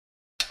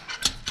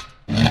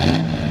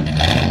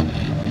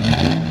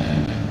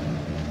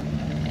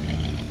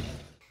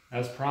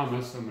As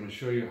promised, I'm going to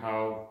show you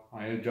how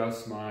I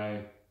adjust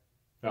my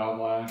valve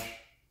lash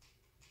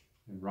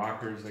and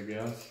rockers, I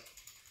guess.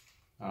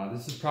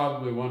 This is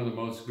probably one of the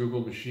most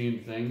Google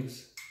machine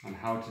things on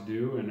how to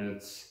do, and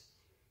it's,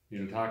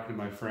 talking to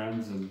my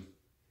friends and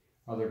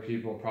other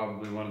people,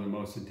 probably one of the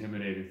most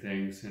intimidating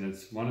things, and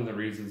it's one of the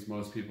reasons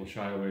most people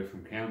shy away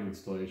from cam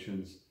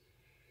installations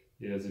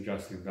is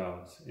adjusting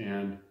valves.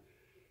 And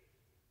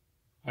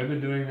I've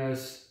been doing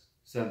this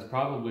since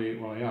probably,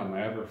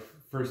 my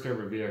first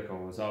ever vehicle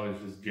was always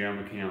just jam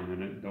a cam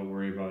in it, don't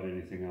worry about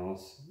anything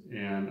else.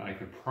 And I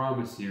can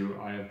promise you,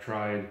 I have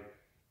tried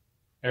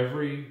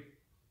every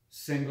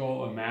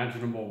single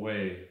imaginable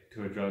way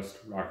to adjust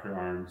rocker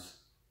arms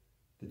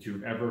that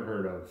you've ever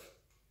heard of.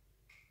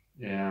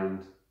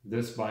 And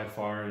this by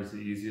far is the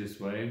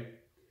easiest way.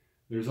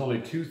 There's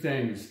only two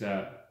things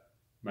that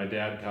my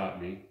dad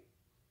taught me,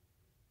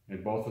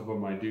 and both of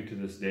them I do to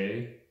this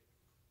day,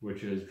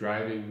 which is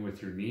driving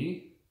with your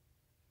knee,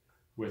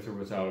 with or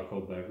without a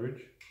cold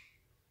beverage,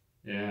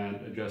 and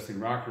adjusting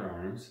rocker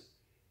arms.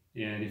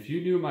 And if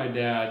you knew my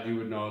dad, you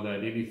would know that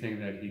anything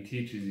that he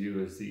teaches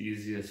you is the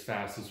easiest,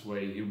 fastest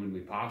way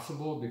humanly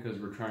possible, because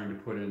we're trying to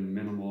put in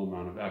minimal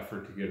amount of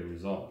effort to get a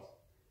result.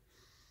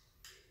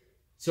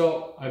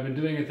 So I've been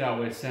doing it that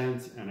way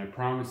since, and I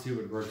promise you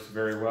it works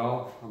very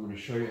well. I'm going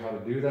to show you how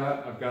to do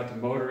that. I've got the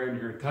motor in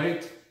here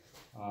tight.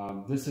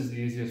 This is the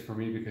easiest for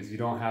me because you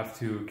don't have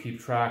to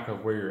keep track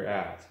of where you're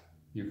at.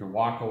 You can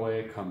walk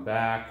away, come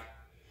back.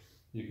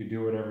 You can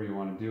do whatever you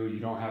want to do. You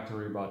don't have to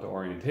worry about the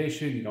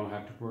orientation. You don't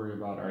have to worry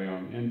about are you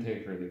on the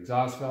intake or the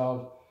exhaust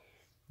valve.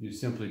 You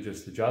simply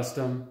just adjust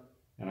them,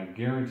 and I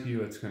guarantee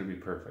you it's going to be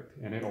perfect.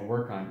 And it'll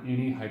work on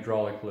any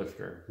hydraulic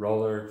lifter,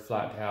 roller,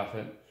 flat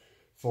tappet,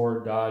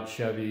 Ford, Dodge,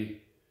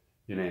 Chevy,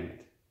 you name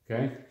it.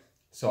 Okay?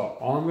 So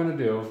all I'm going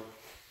to do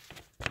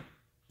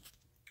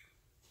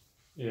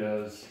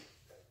is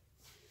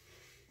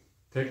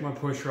take my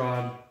push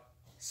rod,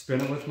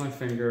 spin it with my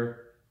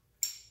finger.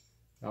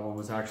 That one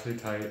was actually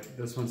tight.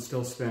 This one's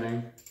still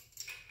spinning.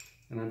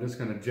 And I'm just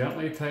going to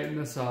gently tighten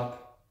this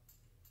up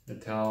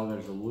until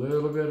there's a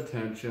little bit of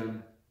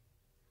tension.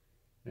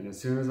 And as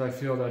soon as I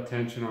feel that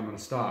tension, I'm going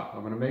to stop.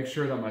 I'm going to make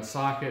sure that my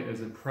socket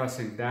isn't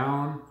pressing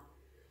down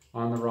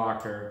on the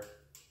rocker.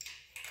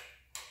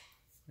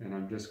 And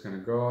I'm just going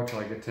to go until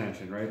I get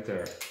tension right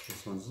there.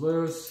 This one's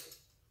loose.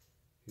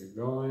 Keep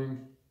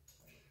going.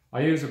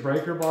 I use a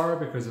breaker bar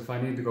because if I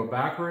need to go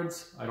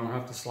backwards, I don't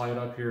have to slide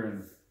up here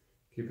and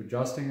keep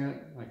adjusting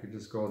it. I could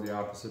just go the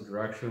opposite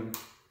direction.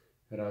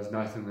 It has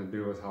nothing to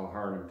do with how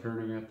hard I'm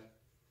turning it.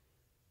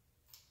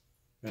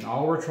 And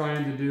all we're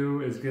trying to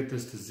do is get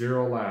this to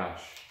zero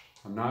lash.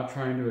 I'm not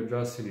trying to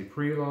adjust any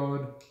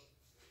preload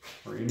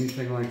or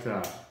anything like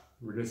that.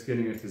 We're just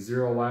getting it to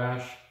zero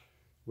lash,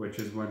 which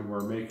is when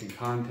we're making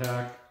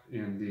contact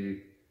in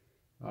the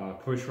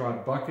push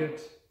rod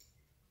bucket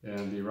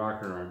and the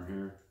rocker arm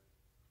here.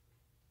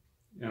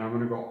 And I'm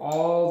going to go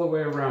all the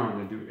way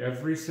around and do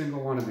every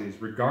single one of these,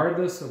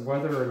 regardless of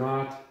whether or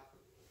not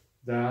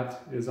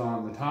that is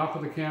on the top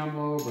of the cam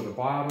lobe or the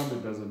bottom.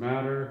 It doesn't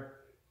matter.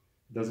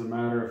 It doesn't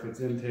matter if it's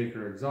intake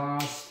or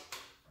exhaust.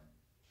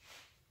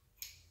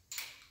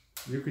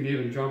 You can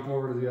even jump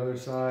over to the other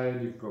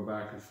side. You can go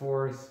back and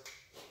forth.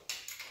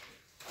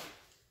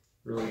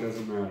 Really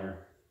doesn't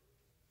matter.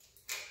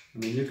 I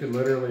mean, you could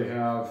literally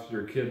have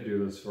your kid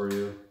do this for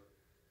you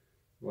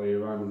while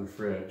you run in the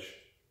fridge.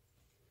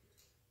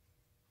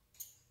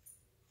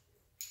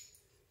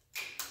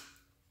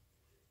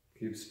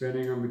 Keep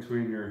spinning them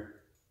between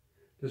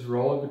just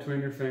roll it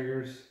between your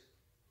fingers.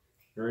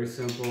 Very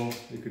simple.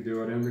 You could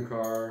do it in the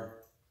car.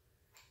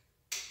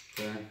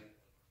 Okay.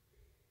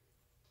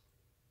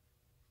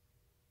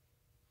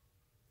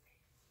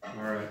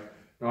 All right.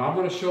 Now I'm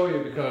going to show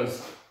you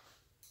because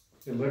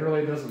it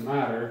literally doesn't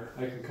matter.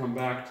 I can come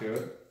back to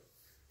it.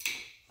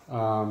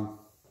 I'm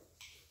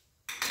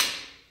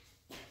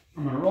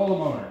going to roll the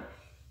motor.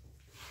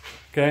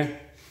 Okay.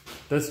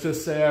 Let's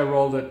just say I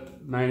rolled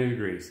it 90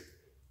 degrees.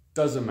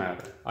 Doesn't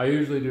matter. I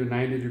usually do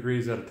 90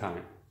 degrees at a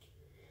time.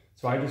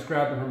 So I just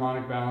grabbed the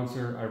harmonic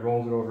balancer, I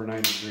rolled it over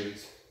 90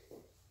 degrees.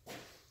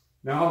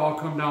 Now I'll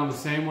come down the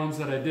same ones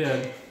that I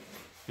did,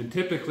 and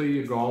typically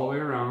you go all the way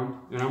around,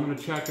 and I'm going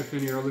to check if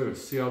any are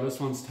loose. See how this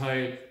one's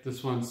tight,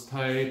 this one's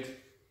okay.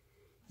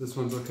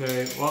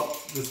 Well,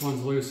 this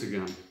one's loose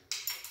again.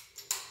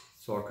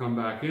 So I'll come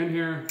back in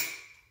here,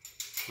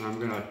 and I'm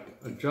going to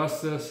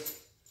adjust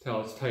this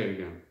till it's tight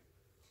again.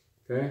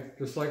 Okay,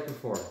 just like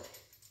before.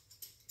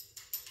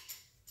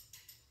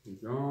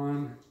 Keep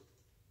going.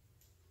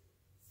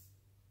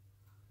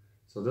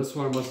 So this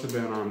one must have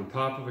been on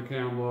top of a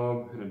cam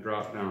lobe and it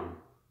dropped down.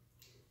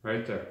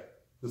 Right there.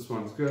 This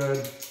one's good.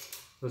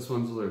 This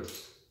one's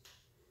loose.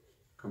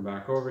 Come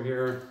back over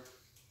here.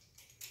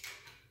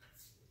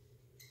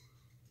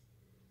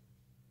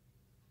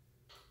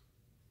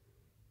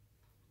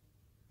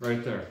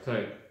 Right there,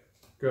 tight.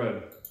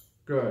 Good,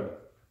 good,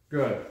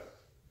 good.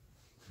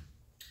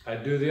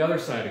 I'd do the other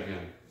side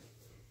again.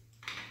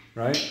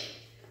 Right?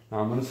 Now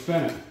I'm going to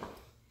spin it.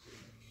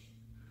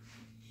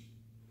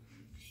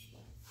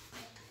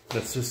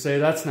 let's just say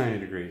that's 90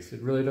 degrees.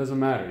 It really doesn't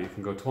matter. You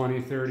can go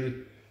 20, 30.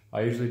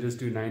 I usually just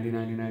do 90,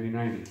 90, 90,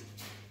 90.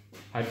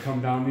 I'd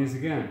come down these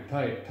again.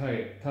 Tight,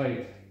 tight,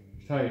 tight,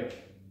 tight,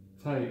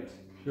 tight.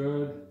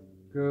 Good,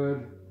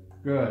 good,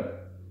 good.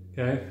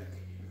 Okay?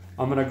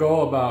 I'm gonna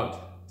go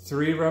about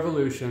 3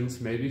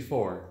 revolutions, maybe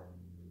 4.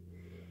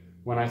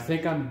 When I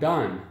think I'm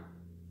done,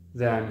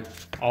 then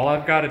all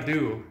I've got to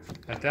do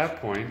at that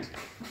point,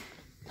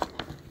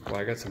 well,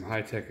 I got some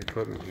high-tech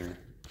equipment here.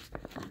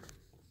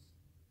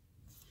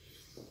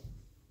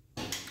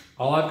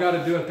 All I've got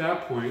to do at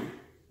that point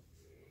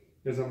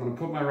is I'm going to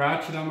put my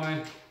ratchet on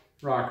my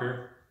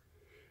rocker,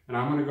 and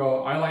I'm going to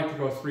go, I like to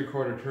go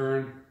 3/4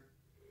 turn.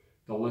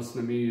 Don't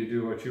listen to me, you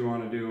do what you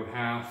want to do,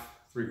 half,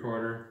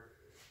 3/4,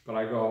 but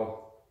I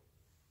go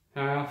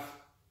half,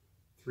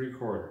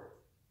 3/4,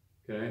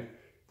 okay?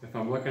 If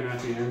I'm looking at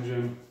the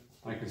engine,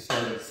 I can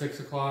start at 6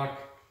 o'clock,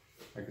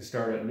 I can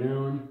start at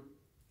noon,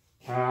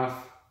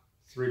 half,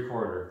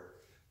 3/4.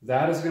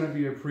 That is going to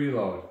be your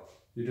preload.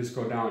 You just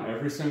go down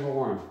every single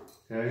one,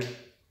 okay?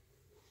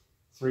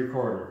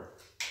 3/4,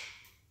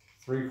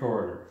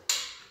 3/4,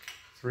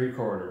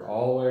 3/4,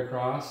 all the way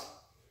across,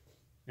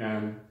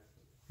 and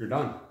you're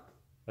done.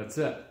 That's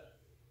it.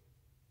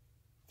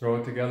 Throw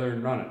it together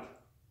and run it.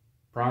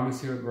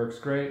 Promise you it works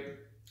great.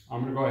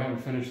 I'm going to go ahead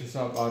and finish this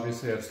up.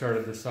 Obviously, I've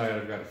started this side.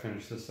 I've got to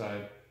finish this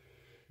side.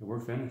 And we're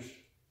finished.